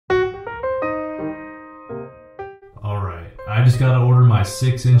I just gotta order my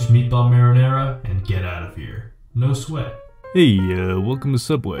 6-inch meatball marinara and get out of here. No sweat. Hey, welcome to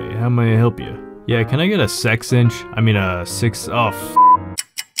Subway. How may I help you? Yeah, can I get a 6-inch? I mean a 6... Oh,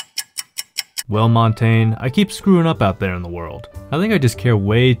 Well, Montaigne, I keep screwing up out there in the world. I think I just care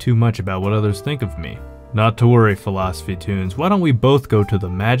way too much about what others think of me. Not to worry, Philosophy Tunes. Why don't we both go to the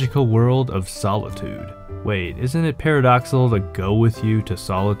magical world of solitude? Wait, isn't it paradoxical to go with you to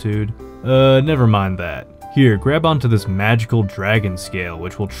solitude? Never mind that. Here, grab onto this magical dragon scale,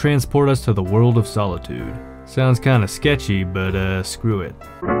 which will transport us to the world of solitude. Sounds kinda sketchy, but screw it.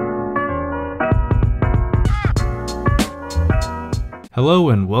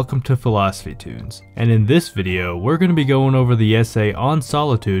 Hello and welcome to Philosophy Tunes, and in this video, we're going to be going over the essay On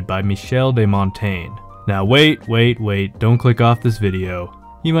Solitude by Michel de Montaigne. Now wait, don't click off this video.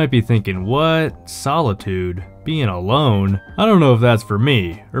 You might be thinking, what? Solitude? Being alone? I don't know if that's for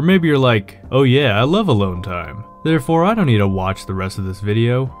me. Or maybe you're like, oh yeah, I love alone time. Therefore, I don't need to watch the rest of this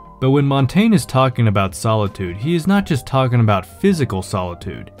video. But when Montaigne is talking about solitude, he is not just talking about physical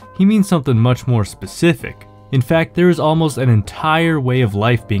solitude. He means something much more specific. In fact, there is almost an entire way of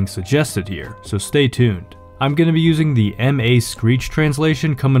life being suggested here, so stay tuned. I'm going to be using the M.A. Screech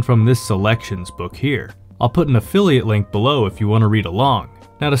translation coming from this selections book here. I'll put an affiliate link below if you want to read along.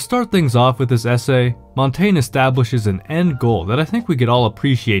 Now to start things off with this essay, Montaigne establishes an end goal that I think we could all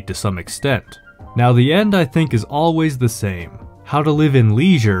appreciate to some extent. Now the end I think is always the same. How to live in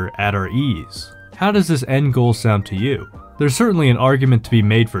leisure at our ease. How does this end goal sound to you? There's certainly an argument to be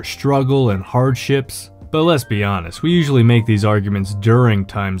made for struggle and hardships, but let's be honest, we usually make these arguments during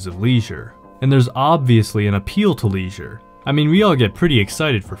times of leisure. And there's obviously an appeal to leisure. I mean, we all get pretty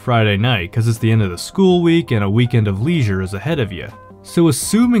excited for Friday night because it's the end of the school week and a weekend of leisure is ahead of you. So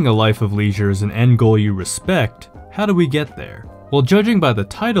assuming a life of leisure is an end goal you respect, how do we get there? Well, judging by the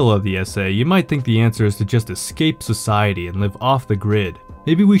title of the essay, you might think the answer is to just escape society and live off the grid.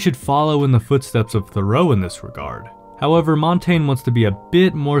 Maybe we should follow in the footsteps of Thoreau in this regard. However, Montaigne wants to be a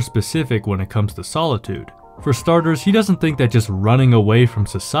bit more specific when it comes to solitude. For starters, he doesn't think that just running away from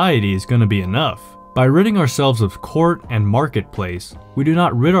society is going to be enough. By ridding ourselves of court and marketplace, we do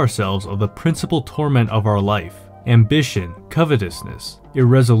not rid ourselves of the principal torment of our life. Ambition, covetousness,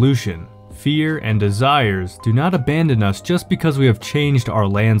 irresolution, fear, and desires do not abandon us just because we have changed our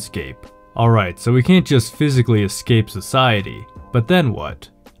landscape. Alright, so we can't just physically escape society. But then what?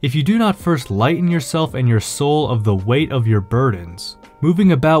 If you do not first lighten yourself and your soul of the weight of your burdens,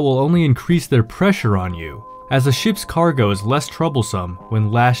 moving about will only increase their pressure on you, as a ship's cargo is less troublesome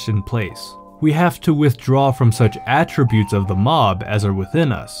when lashed in place. We have to withdraw from such attributes of the mob as are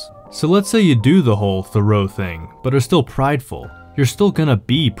within us. So let's say you do the whole Thoreau thing, but are still prideful. You're still gonna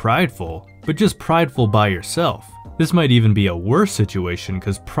be prideful, but just prideful by yourself. This might even be a worse situation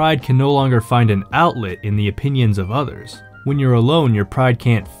because pride can no longer find an outlet in the opinions of others. When you're alone, your pride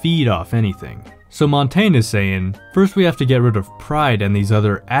can't feed off anything. So Montaigne is saying, first we have to get rid of pride and these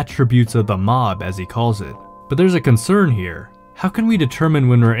other attributes of the mob, as he calls it. But there's a concern here. How can we determine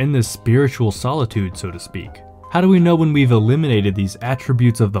when we're in this spiritual solitude, so to speak? How do we know when we've eliminated these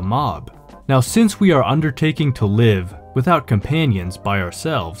attributes of the mob? Now, since we are undertaking to live without companions by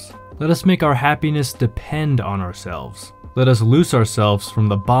ourselves, let us make our happiness depend on ourselves. Let us loose ourselves from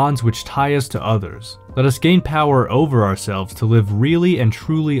the bonds which tie us to others. Let us gain power over ourselves to live really and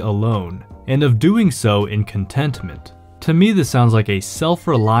truly alone, and of doing so in contentment. To me, this sounds like a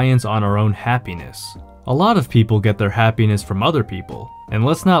self-reliance on our own happiness. A lot of people get their happiness from other people, and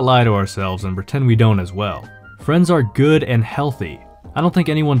let's not lie to ourselves and pretend we don't as well. Friends are good and healthy. I don't think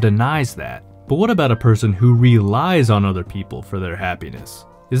anyone denies that. But what about a person who relies on other people for their happiness?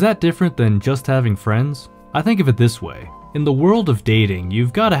 Is that different than just having friends? I think of it this way. In the world of dating,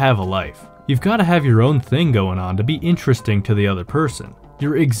 you've got to have a life. You've got to have your own thing going on to be interesting to the other person.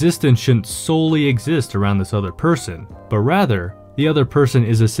 Your existence shouldn't solely exist around this other person, but rather, the other person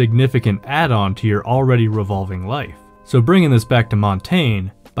is a significant add-on to your already revolving life. So bringing this back to Montaigne,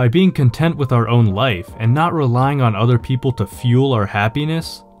 by being content with our own life and not relying on other people to fuel our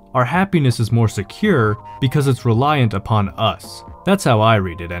happiness is more secure because it's reliant upon us. That's how I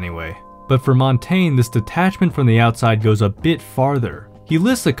read it anyway. But for Montaigne, this detachment from the outside goes a bit farther. He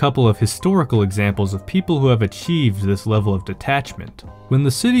lists a couple of historical examples of people who have achieved this level of detachment. When the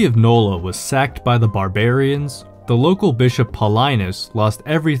city of Nola was sacked by the barbarians, the local bishop Paulinus lost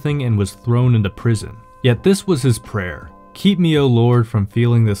everything and was thrown into prison. Yet this was his prayer: "Keep me, O Lord, from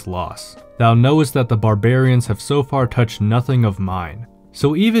feeling this loss. Thou knowest that the barbarians have so far touched nothing of mine."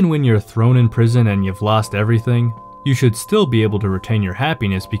 So even when you're thrown in prison and you've lost everything, you should still be able to retain your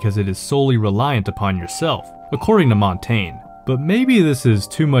happiness because it is solely reliant upon yourself, according to Montaigne. But maybe this is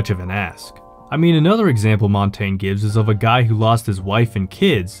too much of an ask. I mean, another example Montaigne gives is of a guy who lost his wife and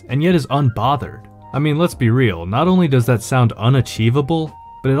kids and yet is unbothered. I mean, let's be real, not only does that sound unachievable,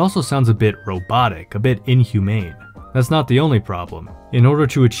 but it also sounds a bit robotic, a bit inhumane. That's not the only problem. In order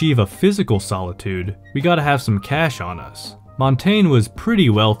to achieve a physical solitude, we gotta have some cash on us. Montaigne was pretty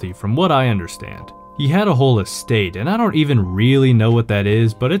wealthy from what I understand. He had a whole estate, and I don't even really know what that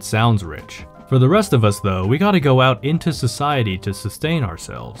is, but it sounds rich. For the rest of us though, we gotta go out into society to sustain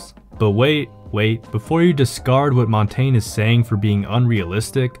ourselves. But wait, before you discard what Montaigne is saying for being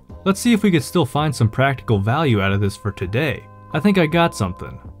unrealistic, let's see if we could still find some practical value out of this for today. I think I got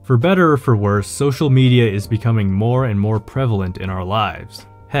something. For better or for worse, social media is becoming more and more prevalent in our lives.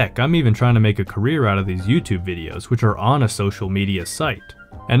 Heck, I'm even trying to make a career out of these YouTube videos, which are on a social media site.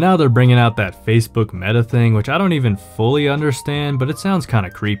 And now they're bringing out that Facebook meta thing, which I don't even fully understand, but it sounds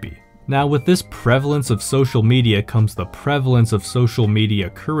kinda creepy. Now with this prevalence of social media comes the prevalence of social media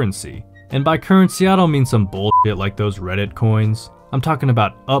currency. And by currency, I don't mean some bullshit like those Reddit coins. I'm talking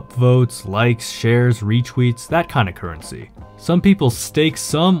about upvotes, likes, shares, retweets, that kind of currency. Some people stake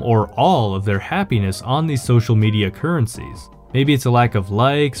some or all of their happiness on these social media currencies. Maybe it's a lack of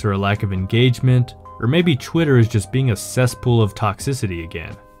likes or a lack of engagement, or maybe Twitter is just being a cesspool of toxicity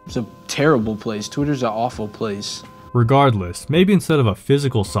again. It's a terrible place. Twitter's an awful place. Regardless, maybe instead of a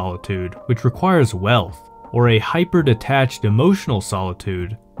physical solitude, which requires wealth, or a hyper-detached emotional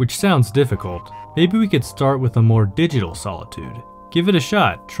solitude, which sounds difficult, maybe we could start with a more digital solitude. Give it a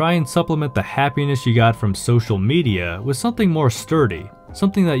shot. Try and supplement the happiness you got from social media with something more sturdy,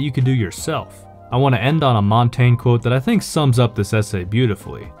 something that you could do yourself. I want to end on a Montaigne quote that I think sums up this essay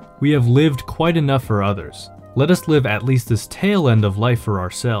beautifully. We have lived quite enough for others. Let us live at least this tail end of life for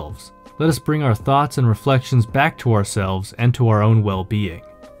ourselves. Let us bring our thoughts and reflections back to ourselves and to our own well-being.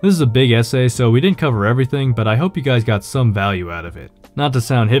 This is a big essay, so we didn't cover everything, but I hope you guys got some value out of it. Not to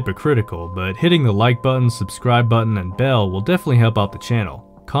sound hypocritical, but hitting the like button, subscribe button, and bell will definitely help out the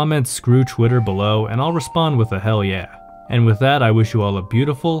channel. Comment screw Twitter below, and I'll respond with a hell yeah. And with that, I wish you all a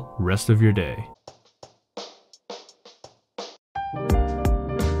beautiful rest of your day.